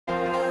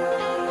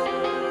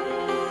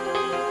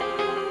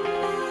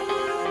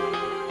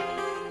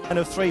And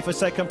of 3 for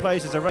second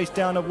place as a race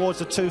down towards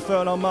the 2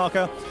 furlong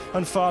marker,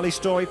 and Farley's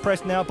Story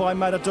pressed now by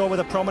Matador with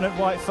a prominent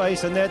white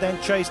face, and they're then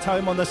chased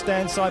home on the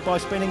stand side by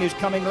Spinning, who's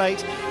coming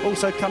late.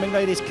 Also coming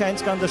late is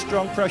Kansk under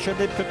strong pressure.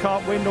 Libka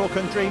Can't Win, nor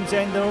can Dreams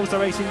End. They're also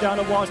racing down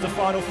towards the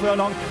final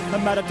furlong,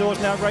 and Matador's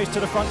now raced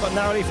to the front but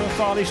narrowly from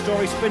Farley's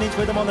Story. Spinning's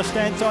with them on the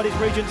stand side. It's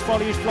Regent's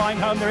Folly who's flying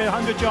home. They're in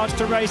 100 yards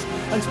to race,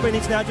 and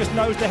Spinning's now just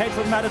nosed ahead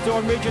from Matador,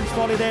 and Regent's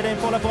Folly there then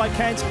followed by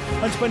Kansk,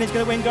 and Spinning's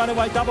going to win going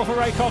away. Double for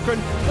Ray Cochrane.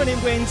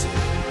 Spinning wins.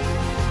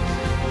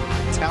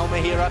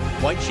 Mahira,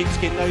 white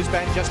sheepskin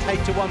noseband just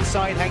head to one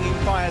side, hanging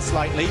fire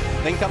slightly.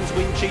 Then comes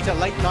Wind Cheetah,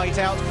 late night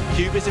out.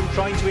 Cubism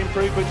trying to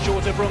improve, but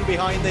shorter from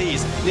behind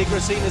these.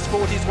 Nigrosine has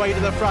fought his way to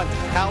the front.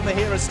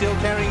 Mahira still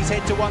carrying his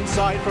head to one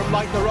side from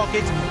Like the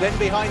Rocket. Then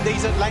behind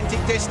these, Atlantic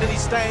Destiny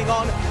staying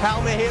on.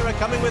 Mahira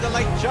coming with a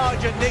late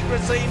charge at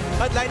Nigrosine.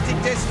 Atlantic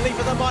Destiny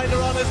for the minor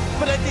honours,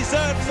 but a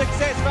deserved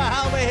success for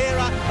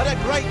Mahira and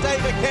a great day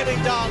for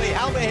Kevin Darley.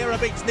 Mahira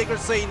beats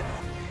Nigrosine.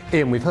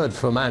 Ian, we've heard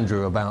from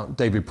Andrew about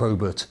David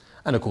Probert,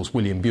 and of course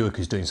William Buick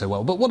is doing so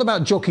well. But what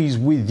about jockeys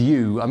with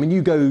you? I mean,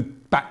 you go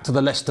back to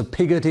the Leicester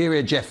Piggott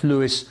era, Jeff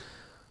Lewis.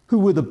 Who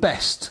were the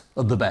best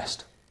of the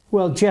best?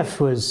 Well,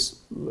 Jeff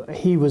was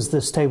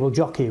the stable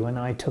jockey when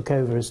I took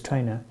over as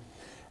trainer.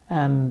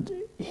 And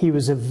he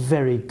was a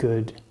very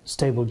good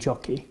stable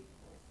jockey.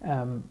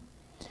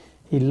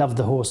 He loved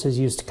the horses,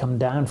 he used to come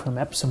down from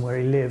Epsom where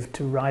he lived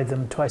to ride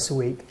them twice a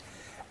week.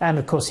 And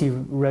of course he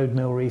rode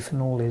Mill Reef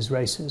in all his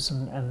races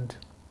and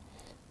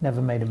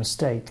never made a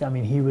mistake. I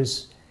mean, he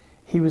was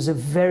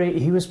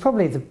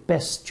probably the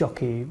best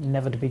jockey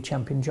never to be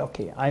champion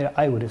jockey,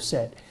 I would have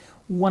said.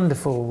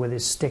 Wonderful with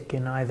his stick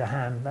in either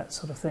hand, that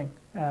sort of thing.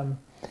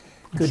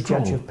 Good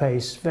strong. Judge of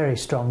pace, very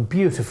strong,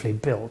 beautifully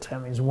built. I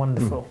mean, he's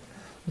wonderful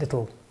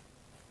little.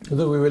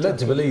 Although we were led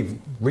to believe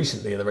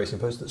recently in the Racing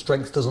Post that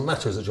strength doesn't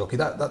matter as a jockey.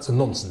 That's a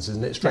nonsense,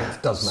 isn't it?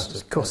 Strength does matter.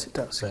 Of course it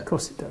does, Yeah. of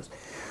course it does.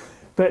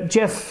 But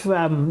Jeff,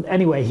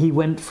 anyway, he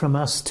went from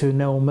us to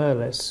Noel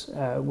Merlis,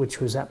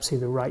 which was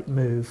absolutely the right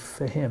move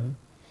for him,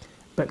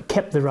 but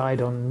kept the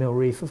ride on Mill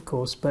Reef, of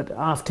course. But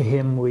after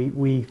him,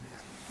 we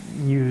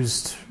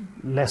used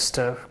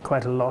Leicester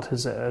quite a lot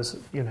as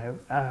you know,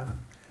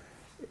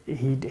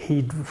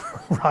 he'd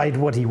ride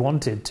what he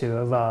wanted to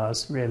of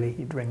ours, really.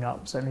 He'd ring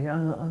up, saying, I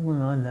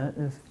wouldn't mind that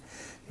if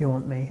you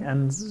want me,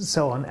 and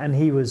so on. And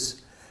he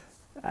was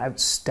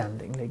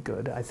outstandingly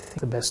good. I think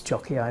the best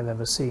jockey I've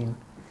ever seen,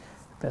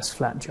 best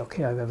flat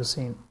jockey I've ever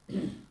seen.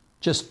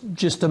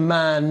 Just a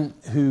man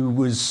who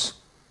was,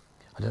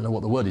 I don't know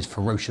what the word is,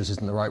 ferocious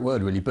isn't the right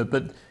word really,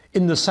 but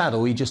in the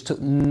saddle he just took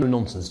no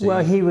nonsense, did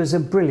Well, he? he was a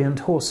brilliant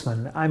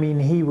horseman. I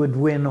mean, he would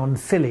win on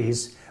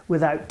fillies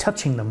without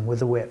touching them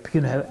with a whip,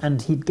 you know,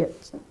 and he'd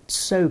get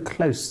so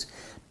close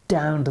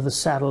down to the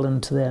saddle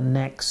and to their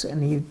necks,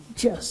 and he'd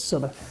just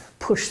sort of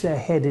push their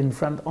head in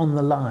front on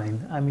the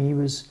line. I mean, he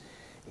was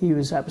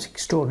absolutely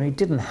extraordinary. He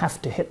didn't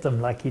have to hit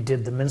them like he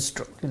did the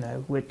minstrel, you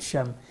know, which,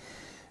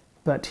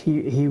 but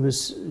he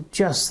was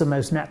just the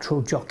most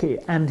natural jockey,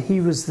 and he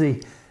was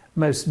the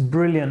most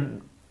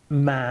brilliant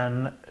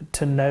man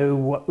to know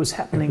what was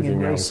happening in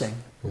racing.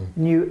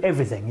 Knew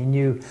everything. He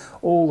knew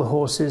all the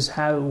horses,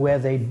 where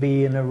they'd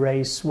be in a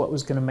race, what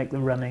was going to make the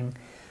running,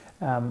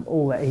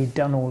 all that. He'd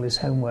done all his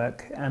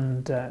homework,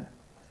 and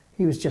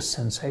he was just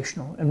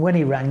sensational. And when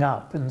he rang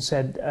up and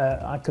said,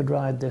 I could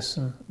ride this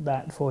and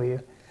that for you,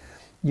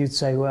 you'd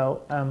say,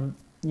 well,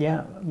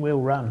 yeah,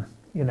 we'll run.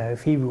 You know,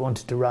 if he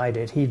wanted to ride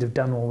it, he'd have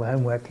done all the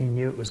homework. He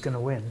knew it was going to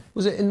win.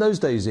 Was it in those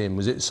days, Ian,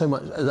 was it so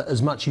much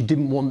as much you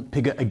didn't want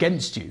Piggott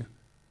against you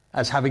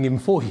as having him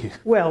for you?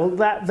 Well,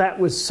 that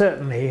was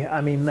certainly,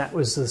 I mean, that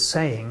was the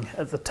saying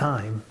at the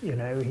time. You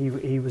know,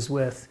 he was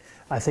worth,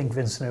 I think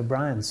Vincent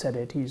O'Brien said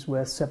it, he's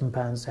worth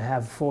 £7 to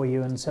have for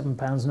you and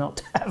 £7 not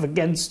to have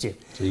against you.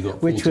 So you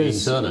got 14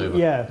 turnover.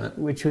 Yeah,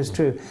 which was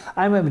true.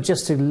 I remember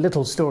just a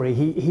little story.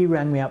 He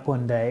rang me up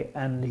one day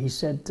and he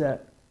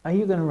said, are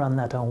you going to run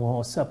that old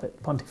horse up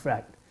at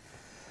Pontefract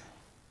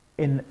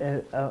in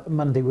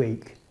Monday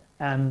week?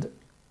 And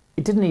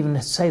it didn't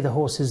even say the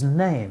horse's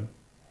name.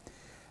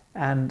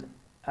 And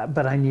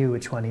but I knew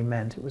which one he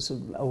meant. It was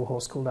an old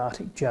horse called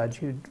Arctic Judge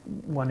who'd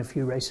won a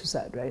few races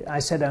that day. I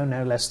said, oh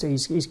no, Lester,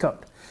 he's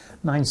got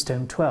 9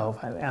 stone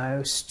 12. I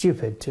was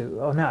stupid to,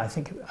 oh no, I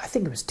think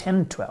it was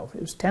 10 12.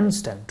 It was 10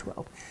 stone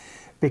 12.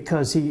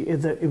 Because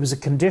it was a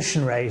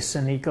condition race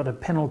and he got a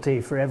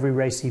penalty for every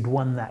race he'd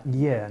won that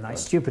year, and I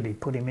stupidly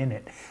put him in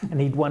it.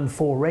 And he'd won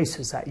 4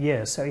 races that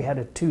year, so he had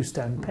a 2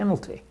 stone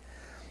penalty,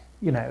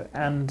 you know.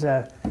 And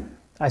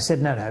I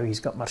said, no, he's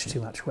got much too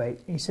much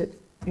weight. He said,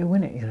 you'll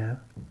win it, you know.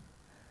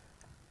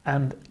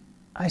 And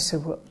I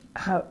said, well,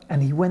 how?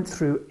 And he went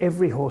through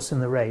every horse in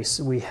the race.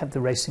 We had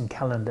the racing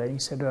calendar. He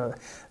said, oh,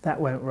 that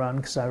won't run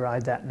because I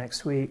ride that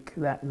next week.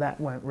 That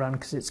won't run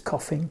because it's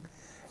coughing.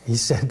 He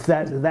said,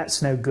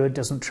 that's no good,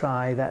 doesn't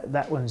try,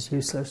 that one's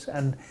useless.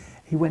 And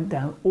he went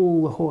down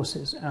all the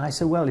horses. And I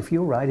said, well, if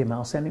you'll ride him,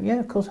 I'll send him. Yeah,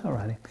 of course I'll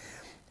ride him.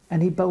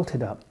 And he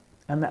bolted up.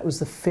 And that was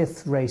the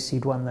 5th race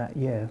he'd won that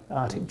year,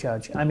 Arctic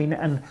Judge. I mean,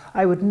 and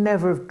I would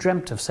never have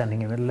dreamt of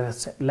sending him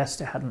unless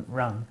Leicester hadn't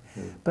run.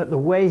 But the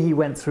way he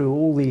went through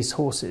all these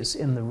horses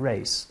in the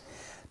race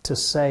to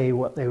say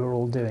what they were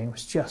all doing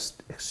was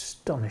just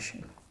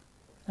astonishing.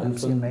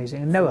 Absolutely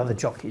amazing. And no other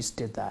jockeys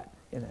did that,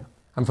 you know.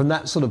 And from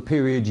that sort of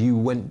period, you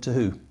went to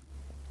who?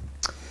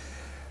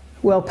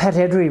 Well, Pat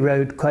Edry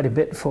rode quite a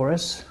bit for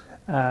us.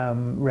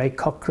 Ray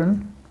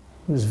Cochrane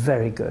was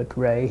very good.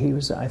 Ray, he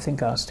was, I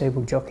think, our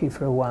stable jockey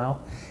for a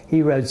while.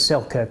 He rode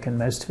Selkirk in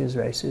most of his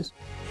races.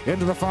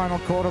 Into the final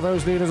quarter,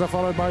 those leaders are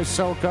followed by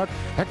Selkirk.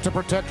 Hector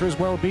Protector is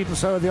well beaten,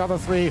 so are the other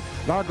 3,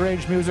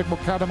 Lagrange Music,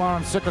 Mukaddamar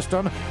and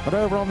Sikiston. But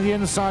over on the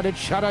inside, it's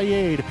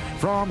Shadayid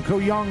from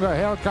Kuyonga.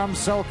 Here comes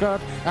Selkirk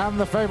and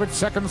the favourite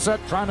second set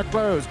trying to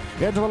close.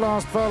 Into the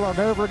last furlong,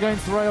 over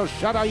against the rail,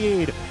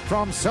 Shadayid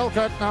from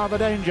Selkirk, now the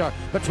danger.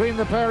 Between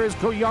the pair is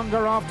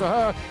Kuyonga, after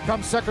her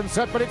comes second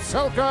set, but it's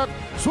Selkirk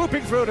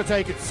swooping through to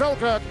take it.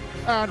 Selkirk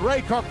and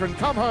Ray Cochrane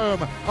come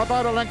home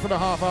about a length and a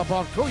half up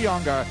on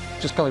Kuyonga.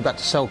 Just coming back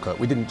to Selkirk,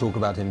 we didn't talk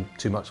about him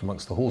too much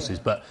amongst the horses,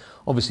 but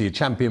obviously a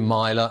champion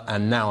miler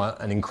and now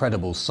an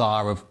incredible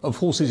sire of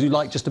horses who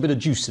like just a bit of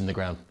juice in the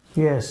ground.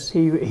 Yes,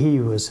 he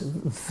was a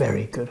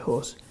very good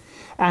horse.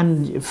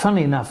 And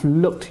funny enough,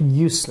 looked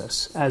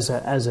useless as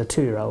a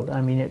 2-year-old.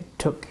 I mean, it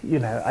took, you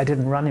know, I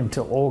didn't run him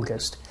till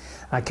August.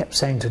 I kept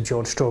saying to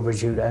George Strawbridge,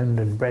 who'd owned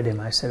and bred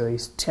him, I said, oh,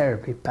 he's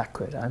terribly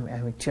backward. I mean,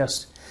 it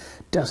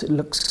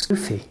looks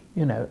goofy,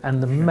 you know.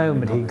 And the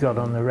moment he got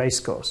on the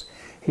racecourse,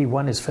 he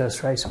won his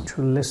first race, which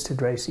was a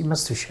listed race. He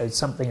must have showed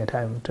something at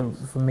home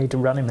for me to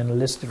run him in a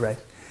listed race.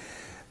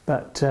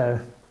 But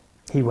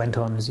he went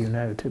on, as you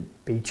know, to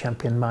be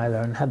champion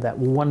miler and had that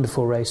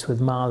wonderful race with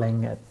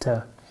Marling at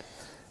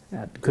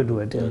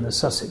Goodwood in the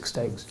Sussex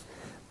Stakes.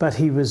 But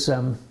he was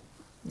as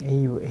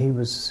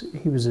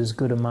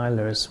good a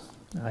miler as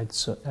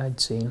I'd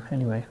seen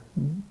anyway.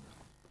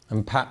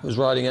 And Pat was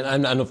riding it,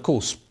 and of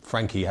course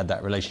Frankie had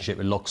that relationship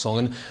with Locksong.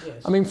 And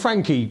yes. I mean,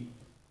 Frankie,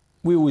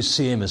 we always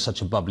see him as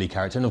such a bubbly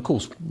character, and of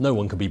course no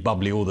one can be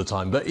bubbly all the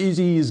time, but is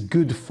he as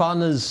good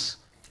fun as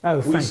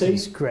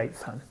Frankie's great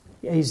fun.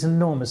 He's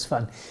enormous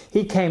fun.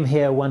 He came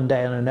here one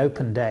day on an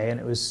open day, and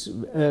it was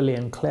early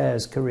in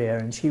Claire's career,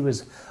 and she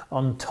was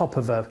on top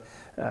of a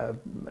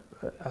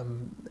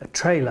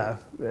trailer.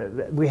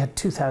 We had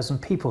 2,000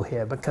 people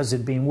here because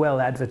it'd been well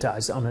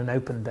advertised on an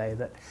open day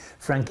that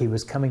Frankie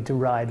was coming to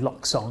ride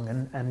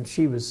Locksong, and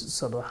she was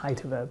sort of the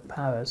height of her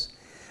powers.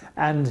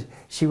 And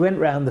she went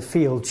round the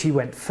field. She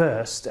went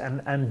first,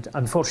 and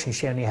unfortunately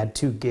she only had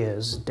 2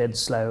 gears, dead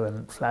slow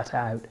and flat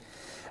out.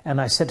 And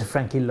I said to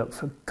Frankie, look,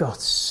 for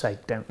God's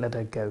sake, don't let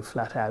her go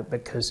flat out,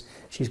 because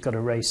she's got a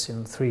race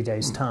in 3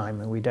 days'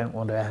 time and we don't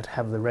want her to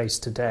have the race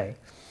today.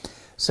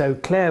 So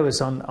Claire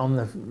was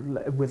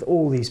with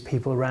all these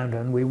people around her,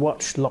 and we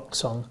watched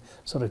Locksong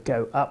sort of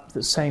go up.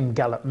 The same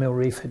gallop Mill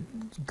Reef had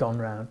gone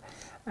round.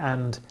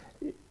 And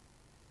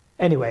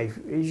anyway,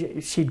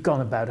 she'd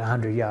gone about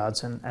 100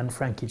 yards, and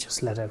Frankie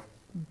just let her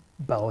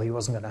bowl. He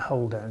wasn't going to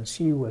hold her, and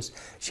she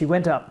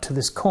went up to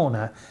this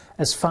corner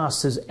as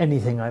fast as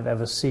anything I've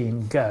ever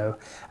seen go,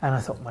 and I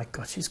thought, my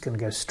God, she's going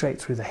to go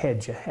straight through the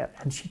hedge ahead.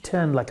 And she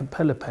turned like a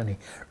polo pony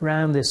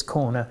round this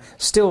corner,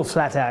 still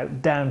flat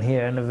out down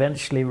here, and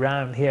eventually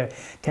round here,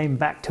 came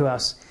back to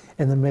us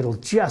in the middle,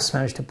 just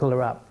managed to pull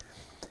her up.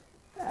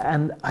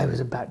 And I was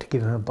about to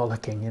give him a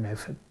bollocking, you know,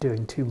 for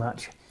doing too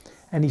much.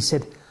 And he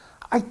said,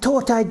 I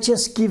thought I'd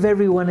just give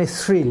everyone a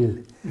thrill.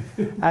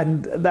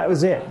 And that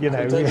was it, you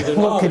know.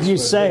 What could you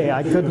say?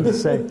 I couldn't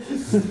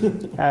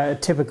say.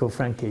 Typical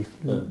Frankie.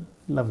 Yeah.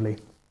 Lovely.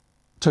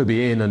 Toby,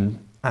 Ian and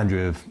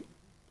Andrew have,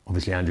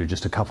 obviously Andrew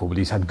just a couple, but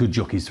he's had good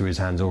jockeys through his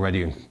hands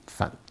already. In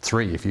fact,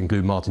 3 if you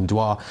include Martin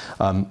Dwyer.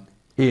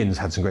 Ian's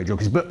had some great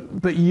jockeys.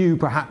 But you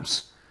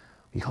perhaps,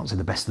 you can't say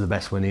the best of the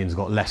best when Ian's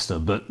got Leicester,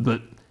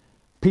 but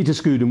Peter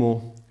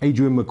Scudamore,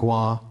 Adrian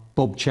Maguire,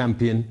 Bob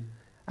Champion,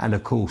 and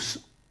of course,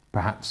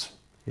 perhaps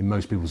in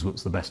most people's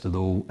books, the best of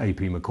all, AP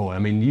McCoy. I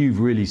mean, you've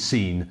really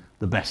seen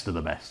the best of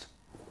the best.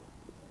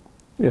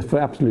 Yes, for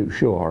absolute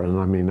sure. And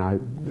I mean,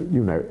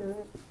 you know,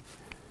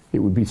 it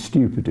would be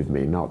stupid of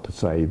me not to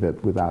say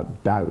that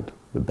without doubt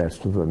the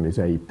best of them is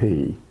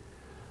AP,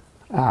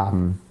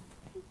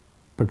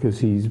 because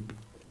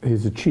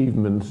his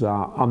achievements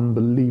are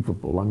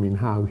unbelievable. I mean,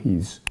 how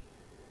he's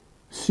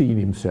seen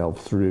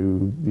himself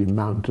through the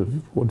amount of,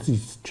 what is he,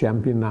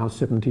 champion now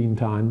 17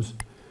 times?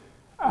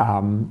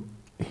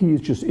 He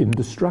is just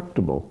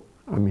indestructible.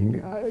 I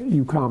mean,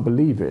 you can't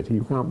believe it.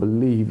 You can't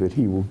believe that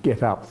he will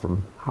get up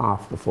from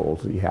half the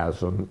falls he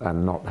has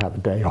and not have a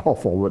day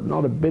off, or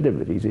not a bit of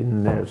it. He's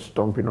in there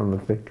stomping on the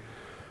thing.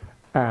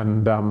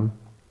 And,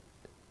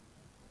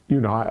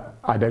 you know,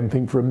 I don't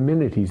think for a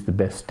minute he's the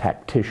best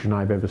tactician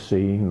I've ever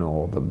seen,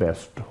 or the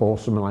best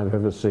horseman I've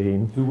ever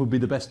seen. Who would be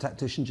the best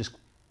tactician, just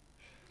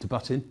to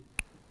butt in?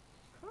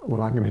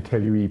 Well, I'm going to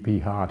tell you E.P.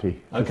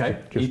 Harty. Okay,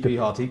 E.P.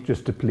 Harty.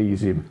 Just to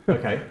please him.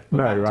 Okay.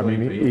 No, I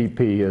mean,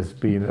 E.P. has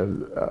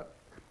been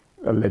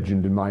a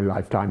legend in my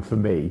lifetime for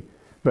me.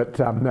 But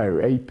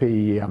no,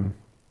 A.P.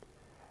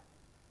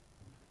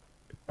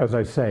 as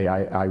I say,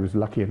 I was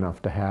lucky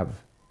enough to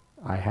have,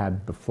 I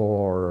had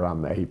before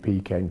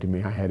AP came to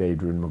me, I had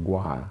Adrian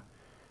Maguire,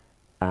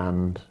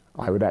 and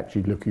I would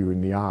actually look you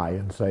in the eye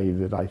and say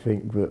that I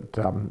think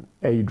that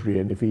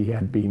Adrian, if he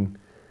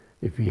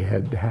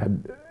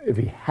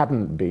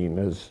hadn't been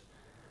as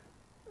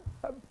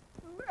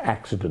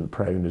accident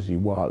prone as he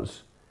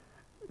was,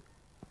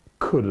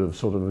 could have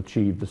sort of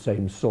achieved the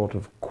same sort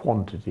of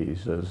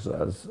quantities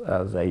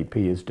as AP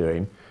is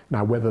doing.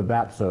 Now, whether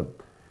that's a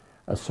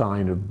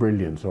sign of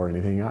brilliance or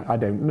anything, I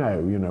don't know.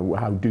 You know,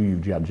 how do you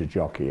judge a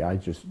jockey? I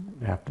just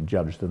have to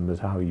judge them as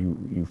how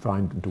you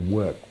find them to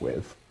work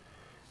with,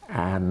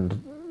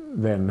 and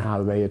then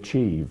how they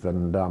achieve.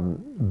 And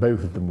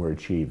both of them were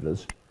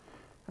achievers.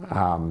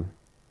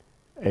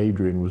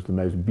 Adrian was the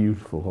most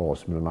beautiful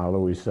horseman, and I'll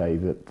always say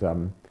that,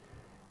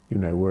 you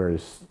know,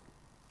 whereas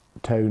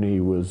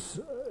Tony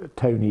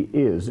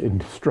is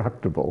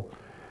indestructible,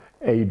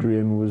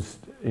 Adrian was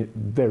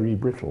very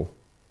brittle.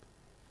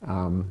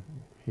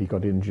 He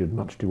got injured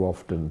much too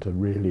often to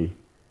really,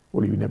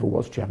 well, he never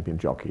was champion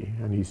jockey,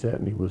 and he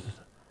certainly was,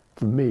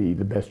 for me,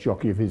 the best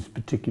jockey of his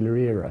particular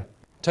era.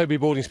 Toby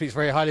Balding speaks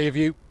very highly of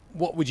you.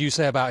 What would you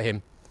say about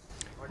him?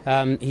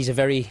 He's a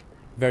very,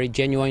 very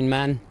genuine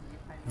man,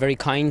 very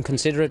kind,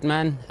 considerate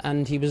man,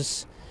 and he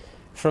was,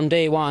 from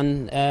day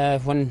one,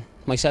 when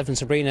myself and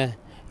Sabrina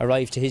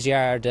arrived to his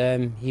yard,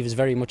 he was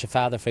very much a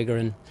father figure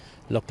and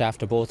looked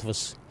after both of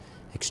us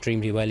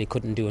extremely well. He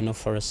couldn't do enough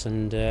for us,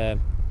 and a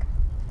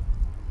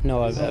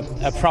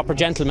proper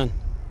gentleman.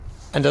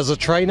 And as a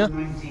trainer?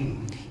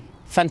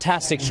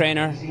 Fantastic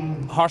trainer.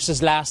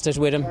 Horses lasted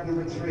with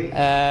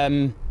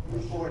him.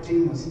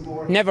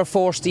 Never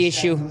forced the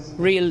issue.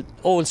 Real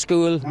old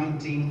school.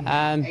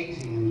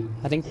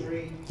 I think,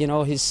 you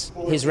know, his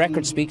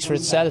record speaks for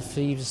itself.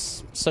 He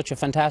was such a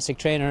fantastic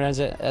trainer. As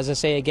I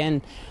say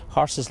again,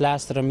 horses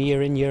lasted him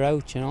year in, year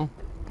out, you know.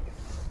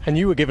 And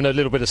you were given a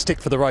little bit of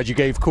stick for the ride you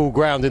gave Cool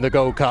Ground in the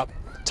Gold Cup.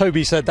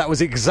 Toby said that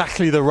was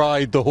exactly the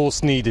ride the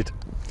horse needed.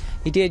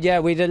 He did, yeah.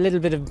 We had a little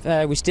bit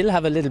of, we still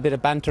have a little bit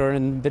of banter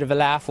and a bit of a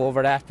laugh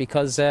over that,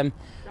 because I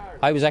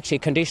was actually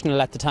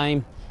conditional at the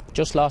time,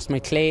 just lost my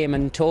claim,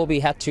 and Toby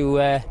had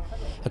to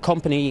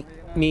accompany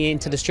me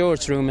into the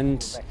stewards' room,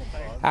 and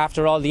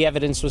after all the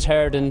evidence was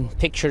heard and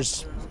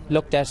pictures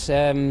looked at,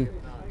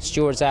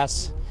 stewards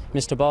asked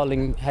Mr.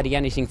 Balding had he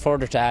anything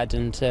further to add,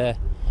 and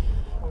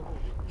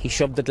he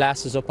shoved the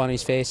glasses up on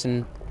his face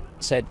and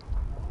said,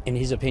 in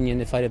his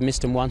opinion, if I'd have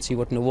missed him once he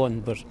wouldn't have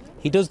won. But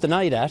he does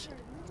deny that.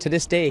 To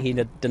this day he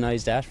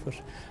denies that, but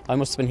I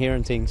must have been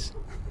hearing things.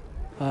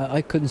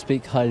 I couldn't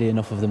speak highly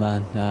enough of the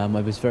man.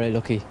 I was very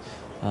lucky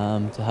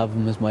to have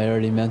him as my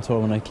early mentor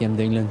when I came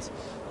to England.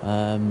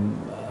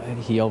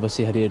 He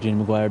obviously had Adrian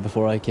Maguire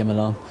before I came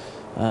along.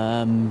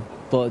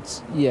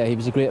 But yeah, he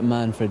was a great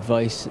man for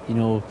advice. You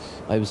know,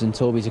 I was in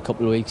Toby's a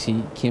couple of weeks.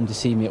 He came to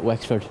see me at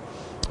Wexford.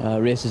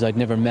 Races I'd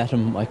never met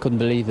him. I couldn't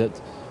believe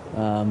that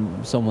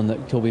someone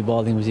like Toby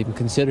Balding was even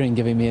considering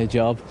giving me a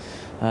job.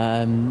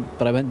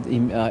 But I met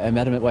him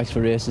at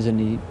Wexford races, and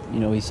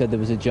he said there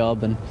was a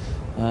job, and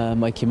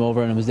I came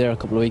over and I was there a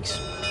couple of weeks.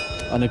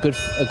 And a good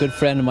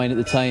friend of mine at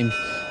the time,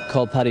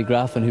 called Paddy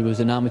Graffin, who was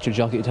an amateur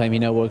jockey at the time, he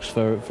now works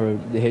for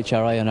the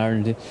HRI in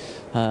Ireland,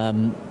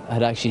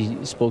 had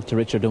actually spoke to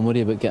Richard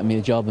Dunwoody about getting me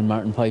a job in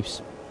Martin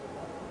Pipes.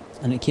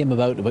 And it came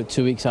about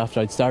 2 weeks after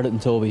I'd started in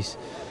Toby's,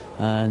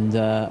 and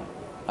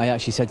I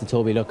actually said to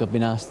Toby, look, I've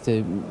been asked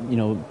to,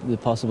 there's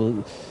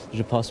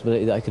a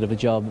possibility that I could have a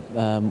job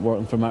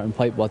working for Martin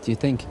Pipe, what do you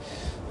think?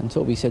 And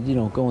Toby said,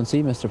 go and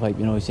see Mr. Pipe,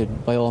 he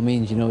said, by all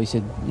means, he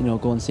said,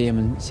 go and see him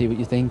and see what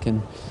you think.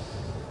 And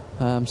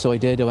so I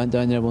did. I went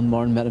down there one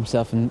morning, met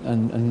himself and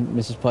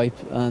Mrs. Pipe,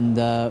 and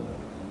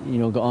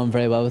got on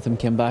very well with him,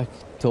 came back.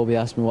 Toby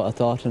asked me what I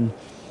thought,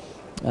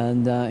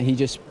 and he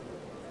just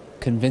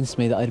convinced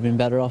me that I'd been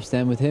better off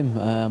staying with him.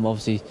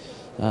 Obviously,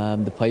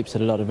 the Pipes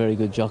had a lot of very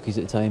good jockeys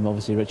at the time,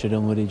 obviously Richard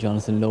Dunwoody,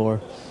 Jonathan Lower,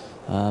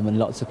 and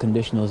lots of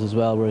conditionals as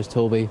well, whereas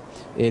Toby,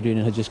 Adrian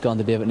had just gone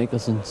to David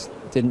Nicholson's,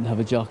 didn't have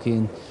a jockey,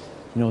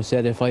 and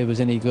said if I was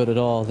any good at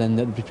all then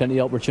there'd be plenty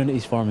of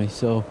opportunities for me.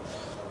 So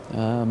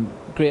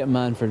great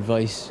man for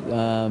advice,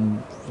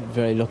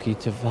 very lucky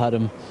to have had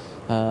him,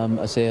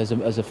 I say, as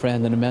a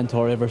friend and a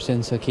mentor ever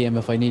since I came.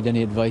 If I need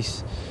any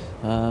advice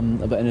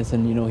about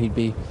anything, he'd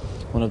be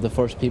one of the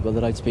first people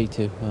that I'd speak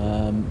to,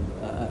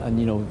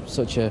 and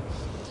such a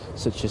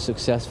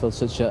successful,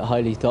 such a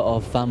highly thought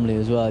of family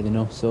as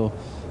well, so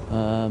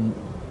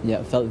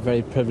yeah, felt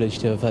very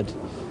privileged to have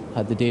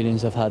had the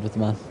dealings I've had with the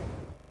man.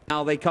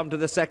 Now they come to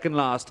the second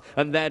last,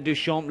 and there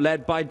Duchamp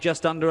led by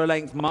just under a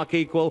length. Mark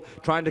Equal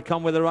trying to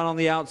come with a run on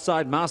the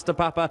outside. Master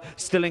Papa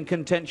still in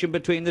contention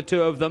between the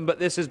two of them, but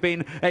this has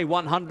been a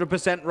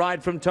 100%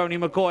 ride from Tony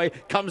McCoy.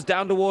 Comes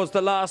down towards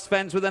the last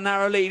fence with a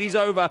narrow lead. He's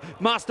over.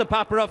 Master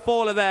Papa a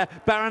faller there.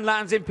 Baron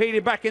Lands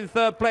impeded back in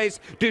third place.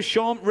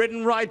 Duchamp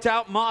ridden right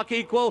out. Mark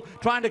Equal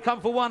trying to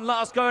come for one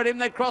last go at him.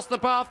 They cross the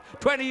path.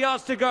 20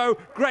 yards to go.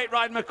 Great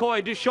ride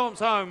McCoy. Duchamp's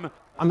home.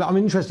 I'm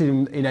interested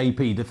in AP,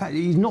 the fact that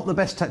he's not the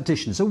best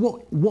tactician. So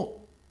what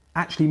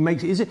actually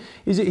makes it?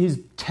 Is it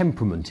his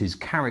temperament, his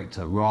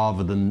character,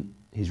 rather than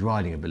his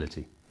riding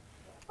ability?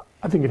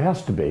 I think it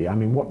has to be. I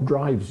mean, what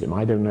drives him?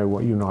 I don't know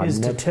what you know. His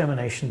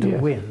determination to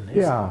win.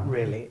 Yeah.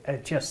 Really.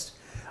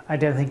 I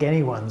don't think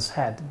anyone's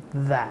had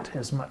that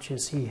as much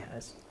as he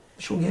has.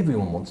 Surely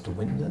everyone wants to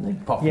win, don't they?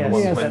 Apart from Yes, the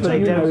ones but that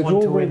they don't it's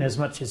want to all win the- as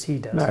much as he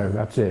does. No,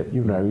 that's it.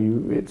 You know,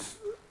 it's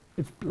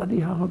bloody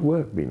hard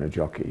work being a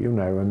jockey, you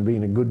know, and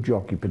being a good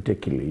jockey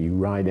particularly. You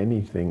ride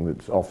anything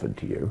that's offered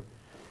to you.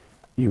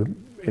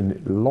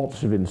 In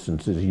lots of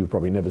instances, you've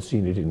probably never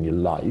seen it in your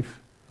life.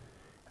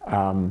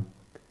 And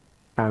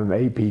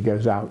AP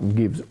goes out and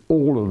gives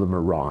all of them a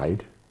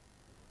ride.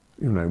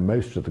 You know,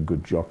 most of the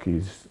good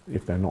jockeys,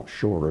 if they're not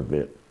sure of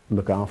it,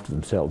 look after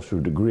themselves to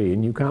a degree,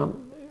 and you can't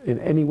in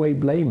any way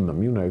blame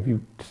them. You know, if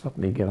you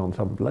suddenly get on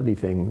some bloody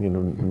thing, you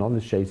know,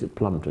 Novice Chase at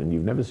Plumpton,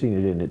 you've never seen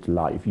it in its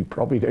life, you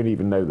probably don't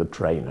even know the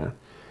trainer,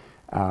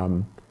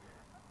 and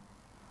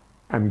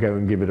go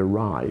and give it a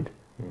ride.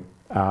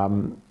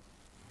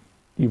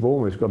 You've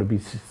almost got to be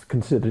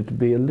considered to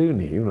be a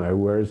loony, you know,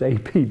 whereas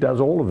AP does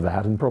all of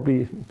that and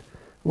probably,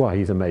 well,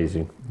 he's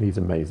amazing. He's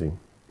amazing.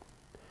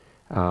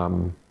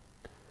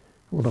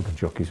 What other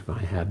jockeys have I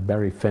had?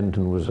 Barry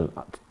Fenton was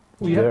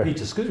Well, you had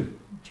Peter Skoo.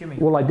 Jimmy.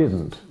 Well, I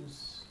didn't.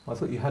 I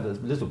thought you had a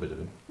little bit of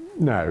him.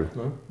 No.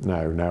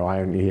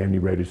 He only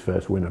rode his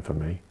first winner for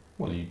me.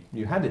 Well,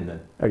 you had him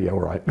then. Oh yeah,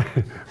 all right.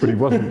 But he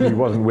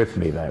wasn't with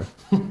me though.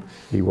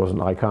 He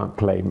wasn't. I can't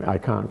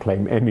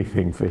claim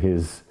anything for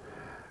his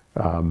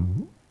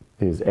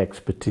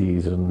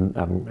expertise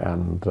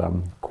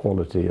and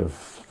quality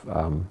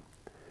of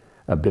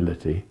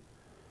ability.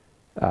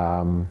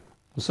 Well,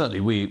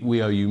 certainly,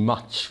 we owe you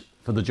much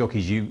for the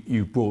jockeys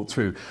you brought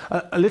through.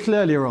 A little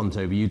earlier on,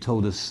 Toby, you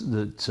told us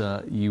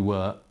that you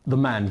were the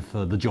man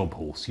for the job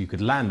horse. You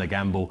could land the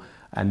gamble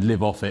and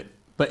live off it.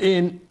 But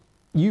Ian,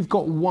 you've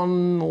got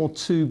one or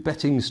two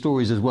betting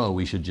stories as well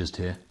we should just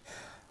hear.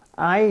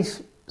 I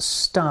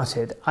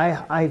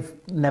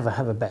never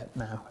have a bet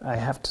now, I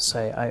have to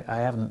say. I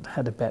haven't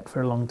had a bet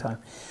for a long time.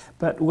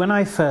 But when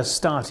I first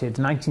started,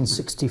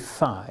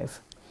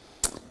 1965,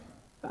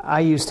 I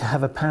used to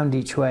have £1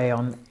 each way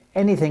on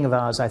anything of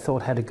ours I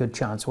thought had a good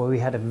chance. Well, we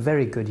had a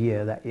very good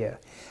year that year.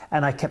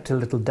 And I kept a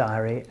little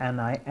diary, and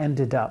I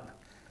ended up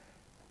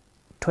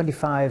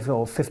 25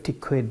 or 50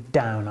 quid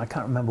down, I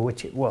can't remember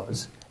which it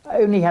was,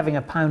 only having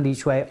 £1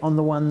 each way on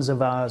the ones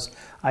of ours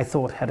I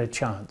thought had a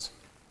chance.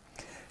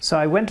 So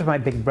I went to my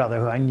big brother,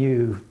 who I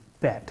knew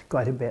bet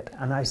quite a bit,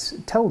 and I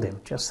told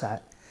him just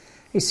that.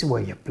 He said,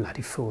 well, you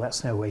bloody fool,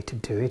 that's no way to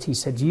do it. He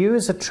said, you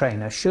as a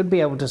trainer should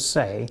be able to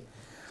say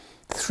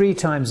 3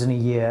 times in a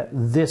year,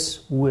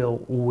 this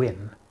will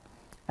win,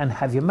 and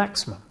have your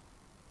maximum.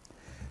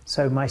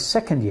 So my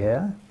second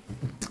year,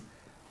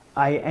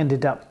 I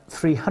ended up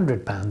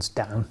 £300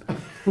 down.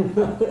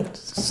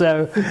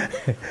 So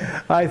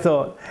I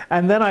thought,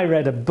 and then I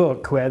read a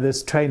book where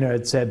this trainer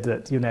had said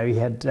that, you know, he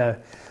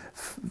had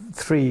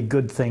 3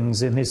 good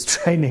things in his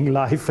training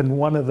life, and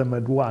one of them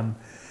had won.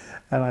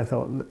 And I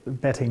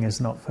thought, betting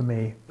is not for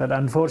me. But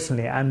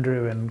unfortunately,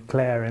 Andrew and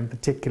Claire in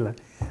particular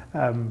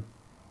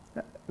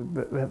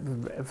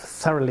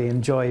thoroughly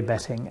enjoy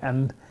betting.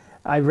 And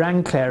I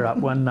rang Claire up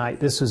one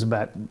night, this was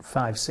about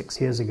 5-6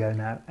 years ago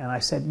now, and I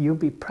said, you'll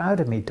be proud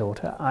of me,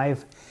 daughter. I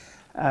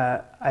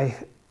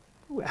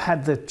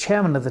had the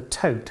chairman of the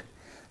Tote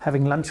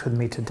having lunch with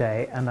me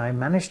today, and I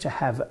managed to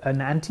have an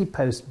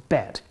anti-post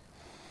bet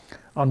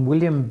on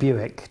William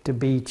Buick to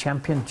be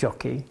champion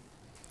jockey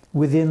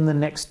within the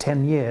next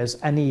 10 years,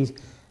 and he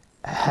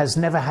has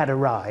never had a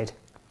ride.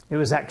 It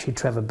was actually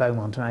Trevor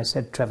Beaumont, and I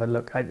said, Trevor,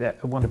 look, I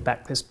want to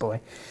back this boy.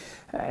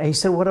 He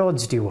said, what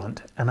odds do you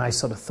want? And I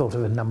sort of thought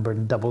of a number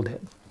and doubled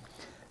it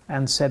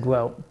and said,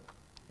 well,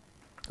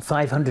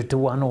 500 to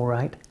 1, all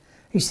right?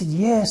 He said,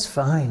 yes,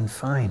 fine.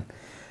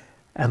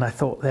 And I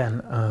thought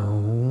then,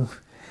 oh.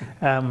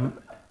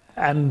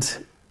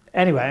 And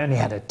anyway, I only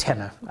had a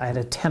tenner. I had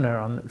a tenner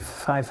on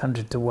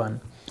 500 to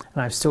 1,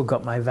 and I've still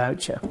got my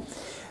voucher.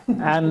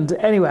 And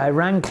anyway, I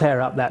rang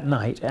Claire up that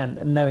night,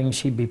 and knowing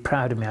she'd be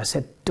proud of me, I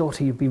said,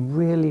 daughter, you'd be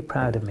really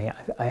proud of me.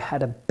 I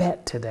had a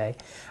bet today.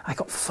 I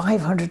got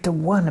 500 to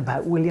 1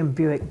 about William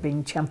Buick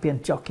being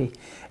champion jockey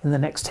in the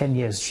next 10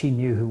 years. She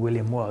knew who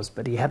William was,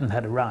 but he hadn't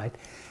had a ride.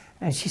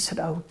 And she said,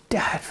 oh,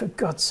 Dad, for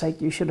God's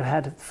sake, you should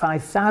have had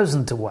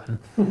 5,000 to 1.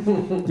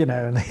 You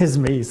know, and here's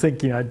me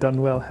thinking I'd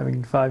done well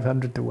having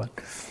 500 to 1.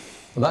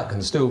 Well, that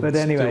can still. But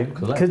anyway,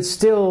 I've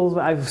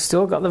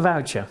still got the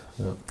voucher.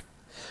 Yeah.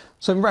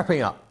 So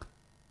wrapping up,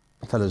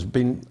 fellas,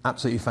 been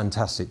absolutely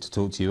fantastic to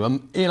talk to you.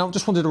 Ian, I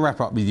just wanted to wrap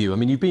up with you. I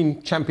mean, you've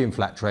been champion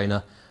flat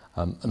trainer,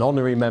 an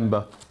honorary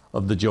member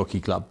of the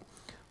Jockey Club,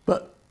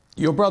 but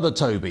your brother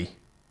Toby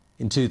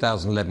in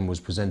 2011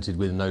 was presented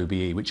with an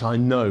OBE, which I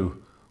know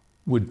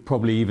would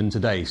probably even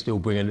today still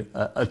bring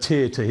a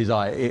tear to his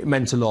eye. It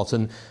meant a lot,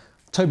 and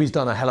Toby's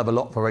done a hell of a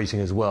lot for racing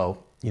as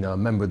well. You know, a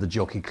member of the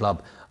Jockey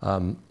Club,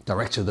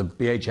 director of the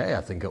BHA, I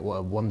think, at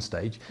one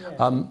stage.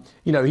 Yeah.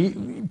 You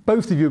know,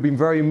 both of you have been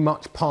very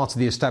much part of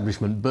the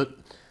establishment, but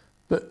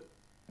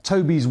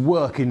Toby's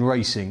work in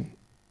racing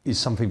is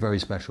something very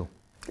special.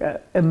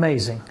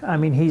 Amazing. I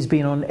mean, he's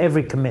been on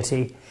every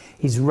committee,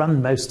 he's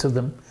run most of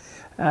them,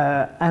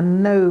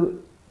 and no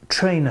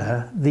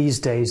trainer these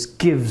days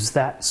gives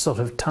that sort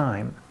of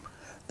time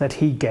that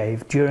he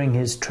gave during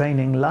his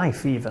training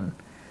life even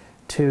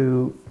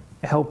to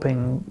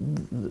helping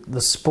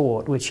the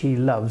sport, which he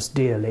loves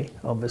dearly,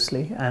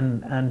 obviously,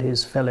 and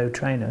his fellow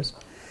trainers.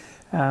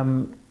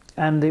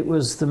 And it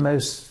was the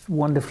most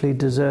wonderfully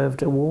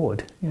deserved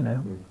award, you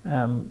know.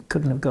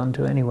 Couldn't have gone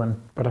to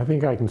anyone. But I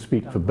think I can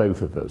speak for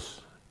both of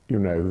us. You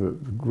know,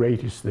 the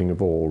greatest thing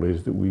of all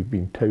is that we've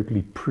been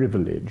totally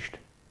privileged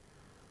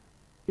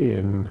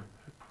in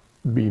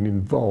being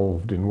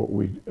involved in what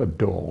we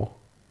adore.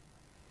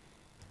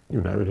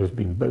 You know, it has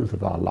been both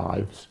of our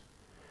lives.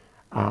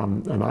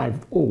 And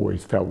I've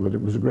always felt that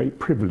it was a great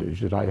privilege,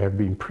 that I have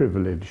been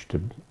privileged to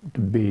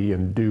be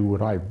and do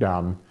what I've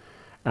done,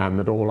 and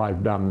that all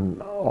I've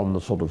done on the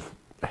sort of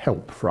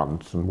help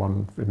fronts and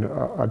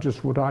are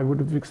just what I would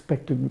have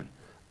expected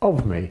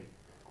of me.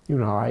 You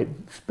know, I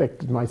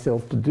expected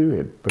myself to do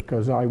it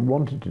because I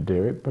wanted to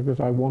do it, because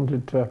I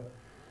wanted to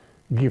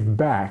give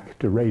back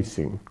to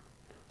racing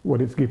what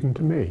it's given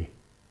to me.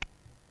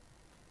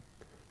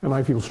 And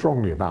I feel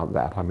strongly about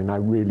that. I mean, I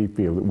really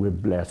feel that we're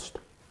blessed.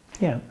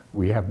 Yeah.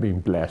 We have been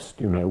blessed.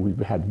 You know, we've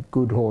had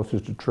good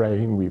horses to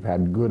train, we've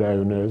had good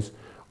owners.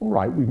 All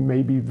right, we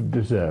maybe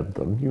deserved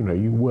them. You know,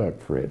 you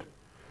work for it.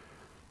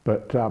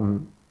 But there are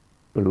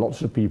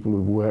lots of people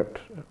who've worked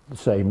at the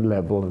same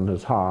level and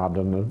as hard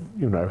and have,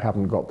 you know,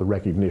 haven't got the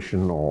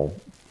recognition or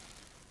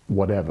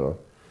whatever.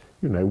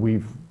 You know,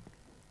 we've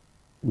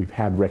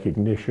had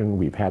recognition,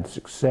 we've had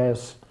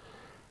success,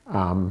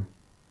 and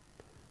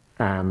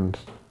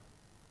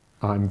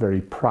I'm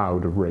very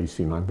proud of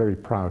racing. I'm very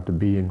proud to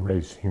be in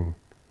racing,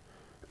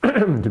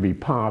 to be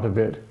part of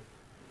it,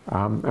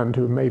 and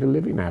to have made a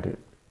living at it.